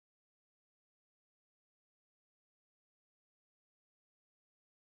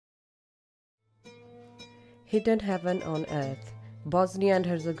Hidden heaven on earth. Bosnia and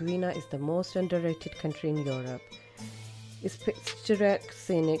Herzegovina is the most underrated country in Europe. Its picturesque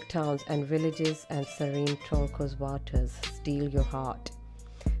scenic towns and villages and serene turquoise waters steal your heart.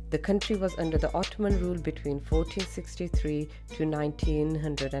 The country was under the Ottoman rule between 1463 to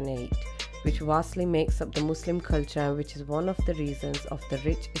 1908, which vastly makes up the Muslim culture, which is one of the reasons of the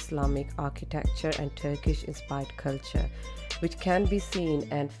rich Islamic architecture and Turkish-inspired culture, which can be seen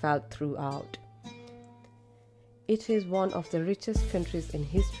and felt throughout. It is one of the richest countries in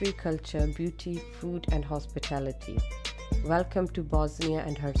history, culture, beauty, food, and hospitality. Welcome to Bosnia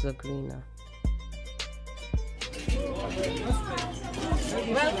and Herzegovina.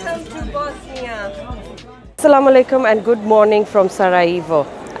 Welcome to Bosnia. Assalamu alaikum and good morning from Sarajevo.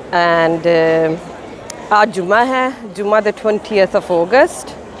 And aaj Juma hai, Juma the 20th of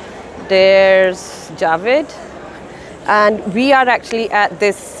August. There's Javed. And we are actually at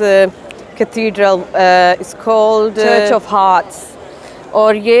this cathedral. It's called Church of Hearts.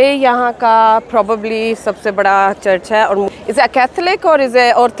 और ये यहाँ का probably सबसे बड़ा church है. और is it a Catholic or is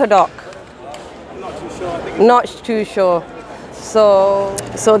it Orthodox? Not too sure.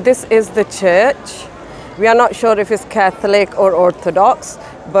 So this is the church. We are not sure if it's Catholic or Orthodox,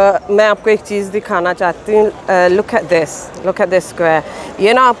 but मैं आपको एक चीज़ दिखाना चाहती हूँ. Look at this square.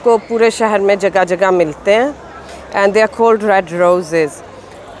 ये ना आपको पूरे शहर में जगह-जगह मिलते हैं, and they are called red roses.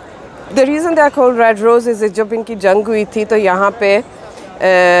 The reason they are called red roses is जब इनकी जंग हुई थी तो यहाँ पे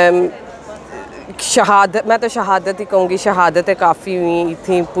शहादत, मैं तो शहादत ही कहूँगी, शहादतें काफ़ी हुई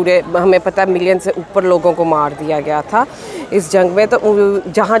थी. पूरे हमें पता है मिलियन से ऊपर लोगों को मार दिया गया था इस जंग में. तो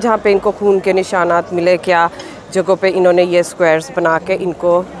जहाँ पे इनको खून के निशानात मिले, क्या जगहों पे इन्होंने ये स्क्वायर्स बना के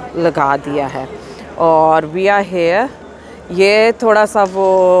इनको लगा दिया है. और वी आर हेयर. ये थोड़ा सा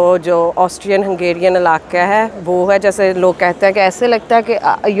वो जो ऑस्ट्रियन हंगेरियन इलाका है वो है. जैसे लोग कहते हैं कि ऐसे लगता है कि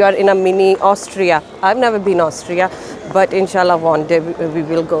you are in a mini Austria. I have never been Austria, but inshallah one day we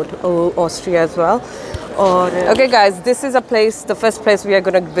will go to Austria as well. Okay guys, this is a place, the first place we are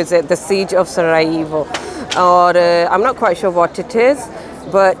going to visit, the siege of Sarajevo. I'm not quite sure what it is,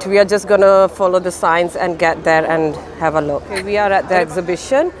 but we are just going to follow the signs and get there and have a look. Okay, we are at the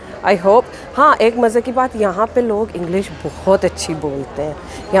exhibition. I hope. हाँ, एक मज़े की बात, यहाँ पे लोग English बहुत अच्छी बोलते हैं.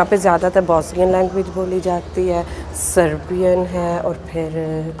 यहाँ पे ज़्यादातर बॉस्नियन लैंग्वेज बोली जाती है, सर्बियन है और फिर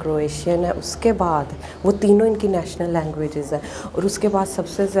क्रोएशियन है. उसके बाद वो तीनों इनकी नेशनल लैंग्वेजेस है. और उसके बाद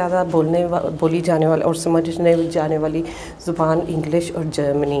सबसे ज़्यादा बोली जाने वाली और समझने जाने वाली ज़ुबान इंग्लिश और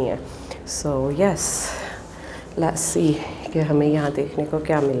जर्मनी है. सो यस, लेट्स सी कि हमें यहाँ देखने को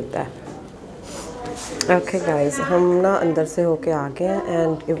क्या मिलता है. Okay guys, हम ना अंदर से होके आ गए हैं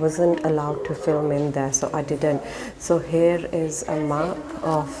and it wasn't allowed to film in there, so I didn't. So here is a map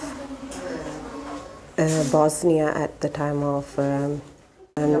of Bosnia at the time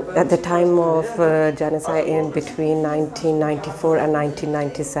of genocide in between 1994 and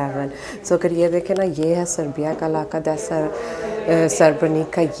 1997. So अगर ये देखें ना, ये है सर्बिया का इलाका,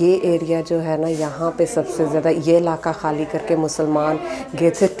 सरब्रेनिका. ये एरिया जो है ना, यहाँ पे सबसे ज़्यादा ये इलाका खाली करके मुसलमान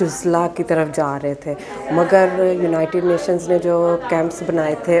गए थे, टुज़ला की तरफ जा रहे थे. मगर यूनाइटेड नेशंस ने जो कैंप्स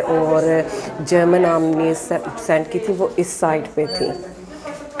बनाए थे और जर्मन आर्मी सेंड की थी, वो इस साइड पे थी.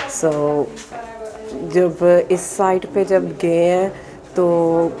 सो जब इस साइड पे जब गए हैं तो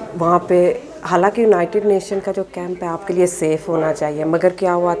वहाँ पे, हालांकि यूनाइटेड नेशन का जो कैंप है आपके लिए सेफ़ होना चाहिए, मगर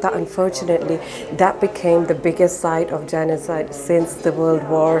क्या हुआ था, unfortunately that became the biggest site of genocide since the world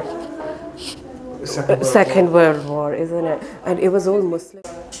war, second world war, isn't it? And it was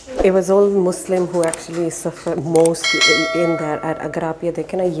all Muslim who actually suffered most in there. And अगर आप ये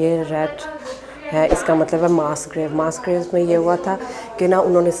देखें ना, ये रेड है, इसका मतलब है मास ग्रेव. मास ग्रेव्स में ये हुआ था कि ना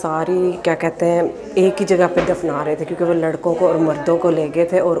उन्होंने सारी, क्या कहते हैं, एक ही जगह पे दफना रहे थे, क्योंकि वो लड़कों को और मर्दों को ले गए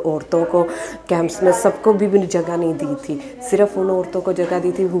थे और औरतों को कैंप्स में सबको भी जगह नहीं दी थी. सिर्फ उन औरतों को जगह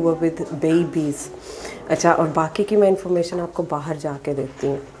दी थी हुआ विद बेबीज़. अच्छा, और बाकी की मैं इंफॉर्मेशन आपको बाहर जाके देती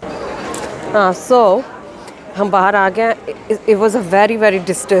हूँ. हाँ, सो हम बाहर आ गए. It was a very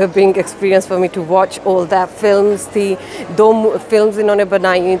disturbing experience for me to watch all that. Films थी, 2 फिल्म्स इन्होंने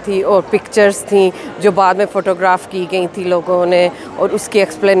बनाई हुई थी और पिक्चर्स थी जो बाद में फ़ोटोग्राफ की गई थी लोगों ने, और उसकी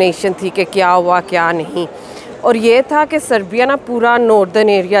एक्सप्लेनेशन थी कि क्या हुआ क्या नहीं. और ये था कि सर्बिया ना पूरा नॉर्दर्न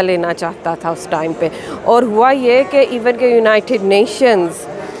एरिया लेना चाहता था उस टाइम पे. और हुआ ये कि इवन के यूनाइटेड नेशंस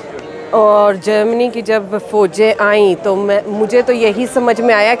और जर्मनी की जब फ़ौजें आईं तो मुझे तो यही समझ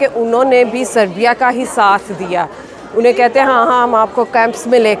में आया कि उन्होंने भी सर्बिया का ही साथ दिया. उन्हें कहते हैं हाँ हम आपको कैंप्स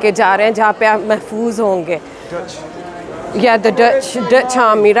में लेके जा रहे हैं जहाँ पे आप महफूज होंगे. या द डच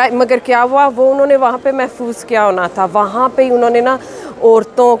आर्मी, राइट. मगर क्या हुआ, वो उन्होंने वहाँ पे महफूज क्या होना था, वहाँ पे ही उन्होंने ना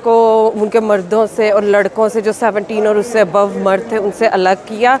औरतों को उनके मर्दों से और लड़कों से जो 17 और उससे अबव मर्द थे उनसे अलग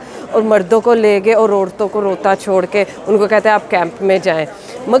किया और मर्दों को ले गए और औरतों को रोता छोड़ के उनको कहते हैं आप कैंप में जाएं।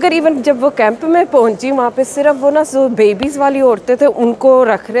 मगर इवन जब वो कैंप में पहुंची वहाँ पे सिर्फ वो ना जो बेबीज़ वाली औरतें थे उनको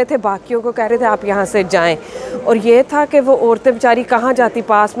रख रहे थे, बाकियों को कह रहे थे आप यहाँ से जाएं। और ये था कि वो औरतें बेचारी कहाँ जाती,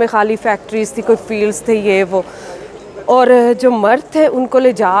 पास में खाली फैक्ट्रीज थी, कोई फील्ड्स थे ये वो। और जो मर्द थे उनको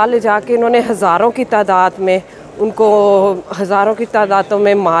ले जा के इन्होंने हज़ारों की तादाद में उनको हज़ारों की तादादों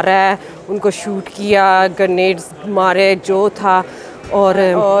में मारा है, उनको शूट किया, ग्रेनेड्स मारे जो था।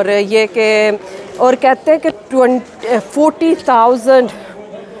 और ये कि और कहते हैं कि 40,000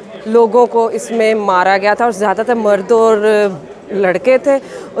 लोगों को इसमें मारा गया था और ज़्यादातर मर्द और लड़के थे।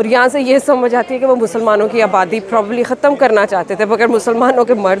 और यहाँ से ये समझ आती है कि वो मुसलमानों की आबादी प्रॉब्ली ख़त्म करना चाहते थे। अगर मुसलमानों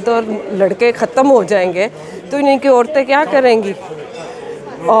के मर्द और लड़के ख़त्म हो जाएंगे तो इनकी औरतें क्या करेंगी।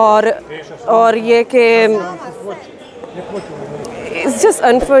 और ये कि it's just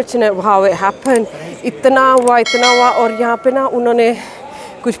unfortunate how it happen. इतना हुआ और यहाँ पे ना उन्होंने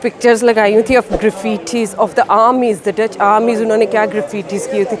कुछ पिक्चर्स लगाई हुई थी of ग्राफिटीज़ of the armies, the Dutch armies, उन्होंने क्या ग्राफिटीज़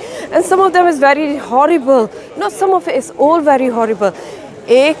की हुई थी। And some of them is very horrible, not some of it is all very horrible.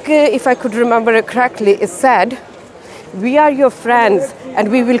 एक if I could remember it correctly it said we are your friends and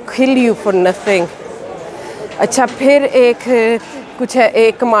we will kill you for nothing. अच्छा फिर एक कुछ है,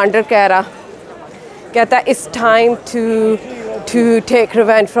 एक commander कहता है it's time to take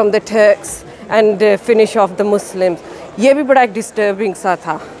revenge from the Turks and finish off the Muslims. ये भी बड़ा एक डिस्टर्बिंग सा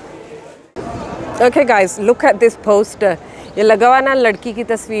था। Okay guys, look at this poster. ये लगा हुआ ना लड़की की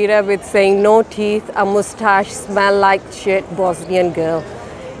तस्वीर है with saying no teeth, a moustache, smell like shit, Bosnian girl.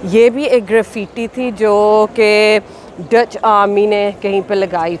 ये भी एक ग्राफिटी थी जो कि डच आर्मी ने कहीं पे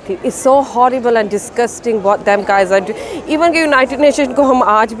लगाई थी। It's so horrible and disgusting what them guys are doing. Even कि यूनाइटेड नेशन को हम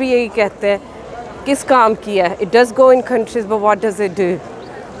आज भी यही कहते हैं किस काम किया है। It does go in countries but what does it do.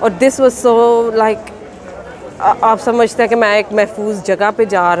 और दिस वाज सो लाइक आप समझते हैं कि मैं एक महफूज जगह पे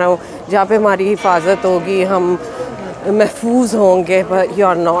जा रहा हूँ जहाँ पे हमारी हिफाजत होगी, हम महफूज होंगे, but you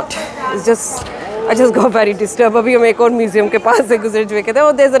are not. It's just I just got very disturb. अभी हम एक और म्यूजियम के पास से गुजरे जो कहते हैं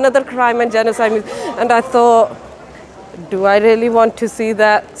oh there's another crime and genocide and I thought do I really want to see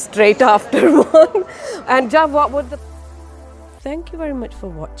that straight after one and what would the Thank you very much for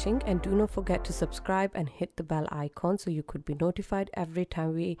watching and do not forget to subscribe and hit the bell icon so you could be notified every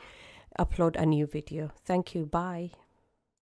time we upload a new video. Thank you. Bye.